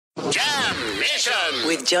Mission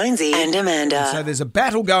with Jonesy and Amanda. So there's a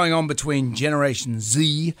battle going on between Generation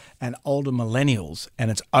Z and older millennials,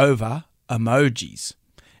 and it's over emojis.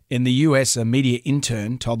 In the US, a media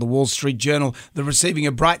intern told the Wall Street Journal that receiving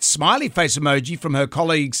a bright smiley face emoji from her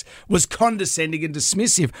colleagues was condescending and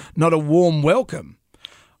dismissive, not a warm welcome.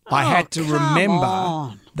 I had to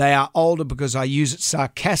remember they are older because I use it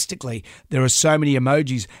sarcastically. There are so many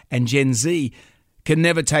emojis, and Gen Z can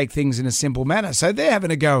never take things in a simple manner. So they're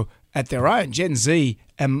having a go at their own. Gen Z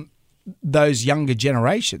and those younger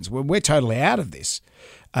generations, we're totally out of this.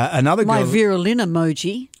 Another girl, My virulent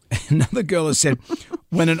emoji. Another girl has said,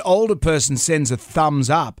 when an older person sends a thumbs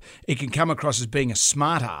up, it can come across as being a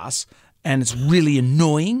smart ass, and it's really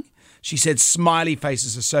annoying. She said smiley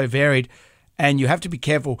faces are so varied, and you have to be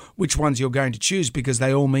careful which ones you're going to choose because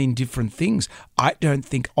they all mean different things. I don't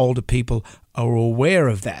think older people are aware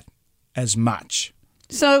of that as much.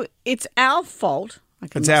 So it's our fault.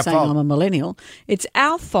 It's our saying fault. I'm a millennial. It's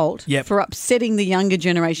our fault for upsetting the younger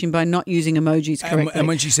generation by not using emojis correctly. And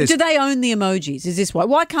when she says, do they own the emojis? Is this why?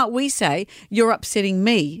 Why can't we say you're upsetting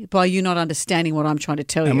me by you not understanding what I'm trying to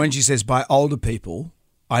tell you? And when she says by older people,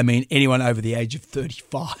 I mean anyone over the age of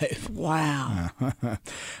 35. Wow.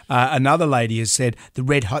 Another lady has said the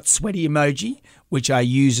red hot sweaty emoji, which I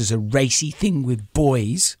use as a racy thing with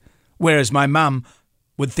boys, whereas my mum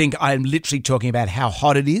would think I'm literally talking about how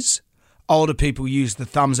hot it is. Older people use the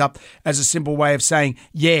thumbs up as a simple way of saying,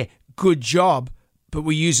 yeah, good job, but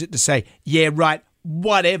we use it to say, yeah, right,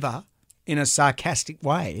 whatever, in a sarcastic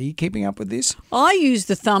way. Are you keeping up with this? I use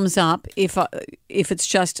the thumbs up if it's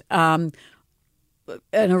just like,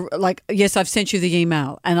 yes, I've sent you the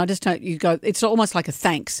email, and I just don't. You go. It's almost like a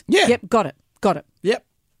thanks. Yeah. Yep. Got it. Yep.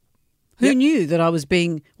 Who knew that I was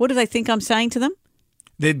being? What do they think I'm saying to them?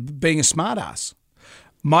 They're being a smart ass.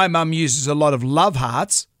 My mum uses a lot of love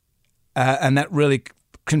hearts, and that really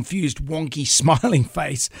confused wonky smiling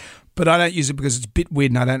face. But I don't use it because it's a bit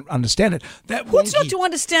weird and I don't understand it. What's not to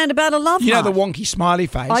understand about a love heart? You know the wonky smiley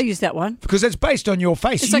face? I use that one. Because it's based on your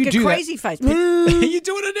face. It's You like a do crazy face. You're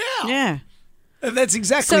doing it now. Yeah. That's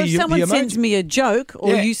exactly So if the someone emoji. sends me a joke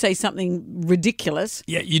or Yeah. you say something ridiculous,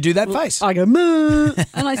 Yeah, you do that face. I go, "Moo,"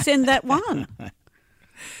 and I send that one.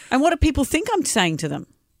 And what do people think I'm saying to them?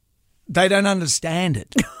 They don't understand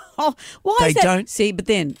it. Oh, why They is that? don't. See, but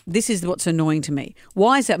then this is what's annoying to me.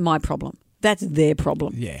 Why is that my problem? That's their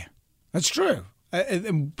problem. Yeah, that's true.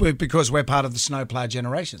 Because we're part of the snowplow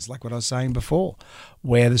generations, like what I was saying before.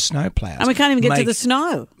 We're the snowplows. And we can't even get to the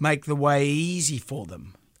snow. Make the way easy for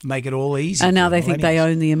them. Make it all easy. And now for they think they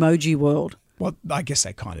millennials. own the emoji world. Well, I guess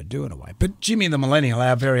they kind of do in a way. But Jimmy the Millennial,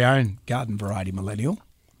 our very own garden variety millennial,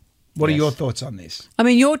 what are your thoughts on this? I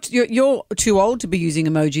mean, you're too old to be using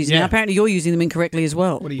emojis now. Apparently, you're using them incorrectly as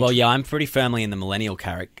well. Well, yeah, I'm pretty firmly in the millennial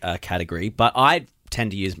category, but I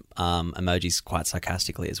tend to use emojis quite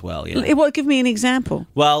sarcastically as well. Yeah. Well, give me an example.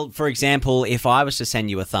 Well, for example, if I was to send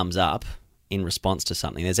you a thumbs up in response to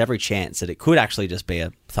something, there's every chance that it could actually just be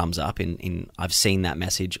a thumbs up in I've seen that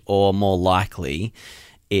message, or more likely,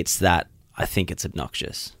 it's that I think it's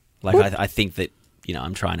obnoxious. Like I think that, you know,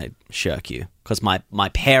 I'm trying to shirk you because my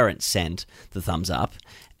parents send the thumbs up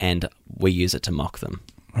and we use it to mock them.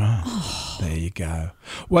 Right. There you go.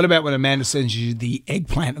 What about when Amanda sends you the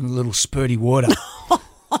eggplant in the little spurty water?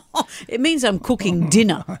 It means I'm cooking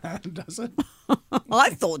dinner. Does it? I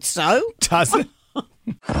thought so. Does it?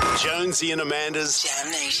 Jonesy and Amanda's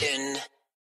Jam Nation.